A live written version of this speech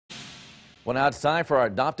Well, now it's time for our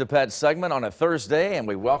Adopt a Pet segment on a Thursday, and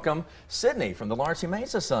we welcome Sydney from the Lawrence Humane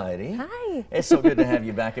Society. Hi. It's so good to have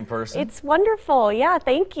you back in person. It's wonderful. Yeah,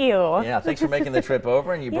 thank you. Yeah, thanks for making the trip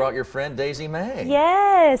over, and you brought your friend Daisy May.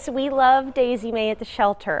 Yes, we love Daisy May at the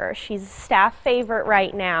shelter. She's a staff favorite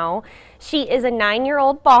right now. She is a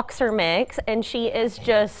 9-year-old boxer mix, and she is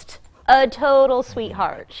just a total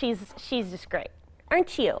sweetheart. She's just great.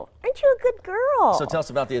 Aren't you? Aren't you a good girl? So tell us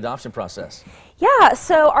about the adoption process. Yeah,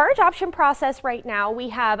 so our adoption process right now, we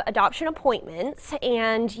have adoption appointments,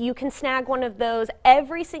 and you can snag one of those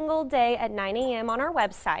every single day at 9 a.m. on our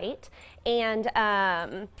website. And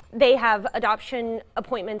they have adoption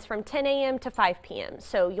appointments from 10 a.m. to 5 p.m.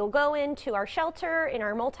 So you'll go into our shelter in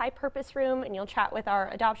our multi-purpose room, and you'll chat with our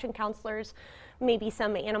adoption counselors, maybe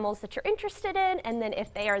some animals that you're interested in, and then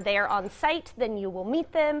if they are there on site, then you will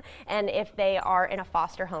meet them, and if they are in a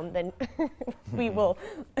foster home, then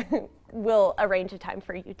we'll arrange a time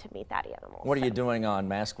for you to meet that animal. What are you doing on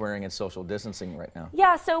mask wearing and social distancing right now?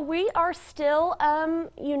 Yeah, so we are still,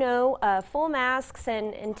 full masks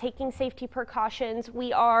and taking safety precautions.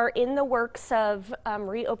 We are in the works of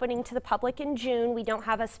reopening to the public in June. We don't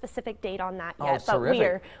have a specific date on that yet, but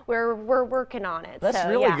we're working on it. That's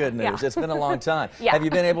really good news. Yeah. It's been a long time. Yeah. Have you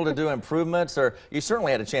been able to do improvements, or you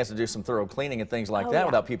certainly had a chance to do some thorough cleaning and things like that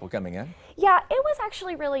without people coming in? Yeah, it was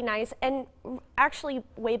actually really nice and actually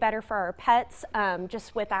way better for our pets.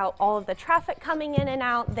 Just without all of the traffic coming in and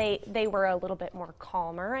out, they were a little bit more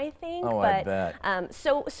calmer, I think. Oh, but, I bet.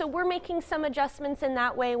 So we're making some adjustments in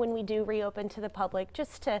that way when we do reopen to the public,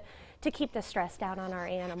 just to keep the stress down on our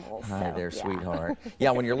animals. Hi so, there, yeah. sweetheart. Yeah,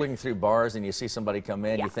 when you're looking through bars and you see somebody come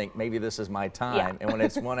in, you think maybe this is my time. And when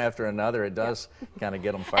it's one after another, it does kind of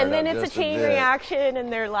get them fired up. And then it's a chain reaction,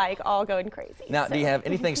 and they're like all going crazy. Now, do you have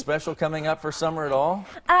anything special coming up for summer at all?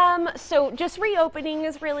 So just reopening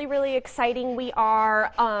is really, really exciting. We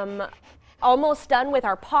are almost done with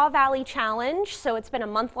our Paw Valley Challenge. So it's been a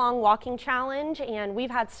month-long walking challenge, and we've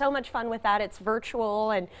had so much fun with that. It's virtual,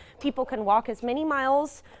 and people can walk as many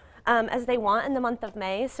miles as they want in the month of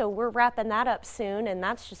May. So we're wrapping that up soon, and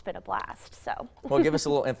that's just been a blast. So. Well, give us a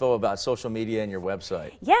little info about social media and your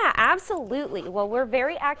website. Yeah, absolutely. Well, we're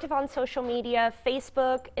very active on social media,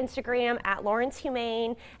 Facebook, Instagram, at Lawrence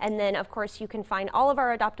Humane, and then, of course, you can find all of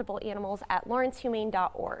our adoptable animals at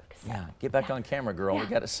lawrencehumane.org. So, yeah, get back on camera, girl. We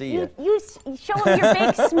got to see you. You show them your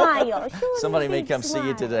big smile. Somebody may come see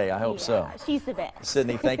you today. I hope so. She's the best.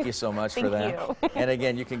 Sydney, thank you so much for that. Thank you. And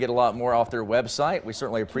again, you can get a lot more off their website. We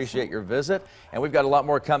certainly appreciate your visit. And we've got a lot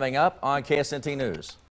more coming up on KSNT News.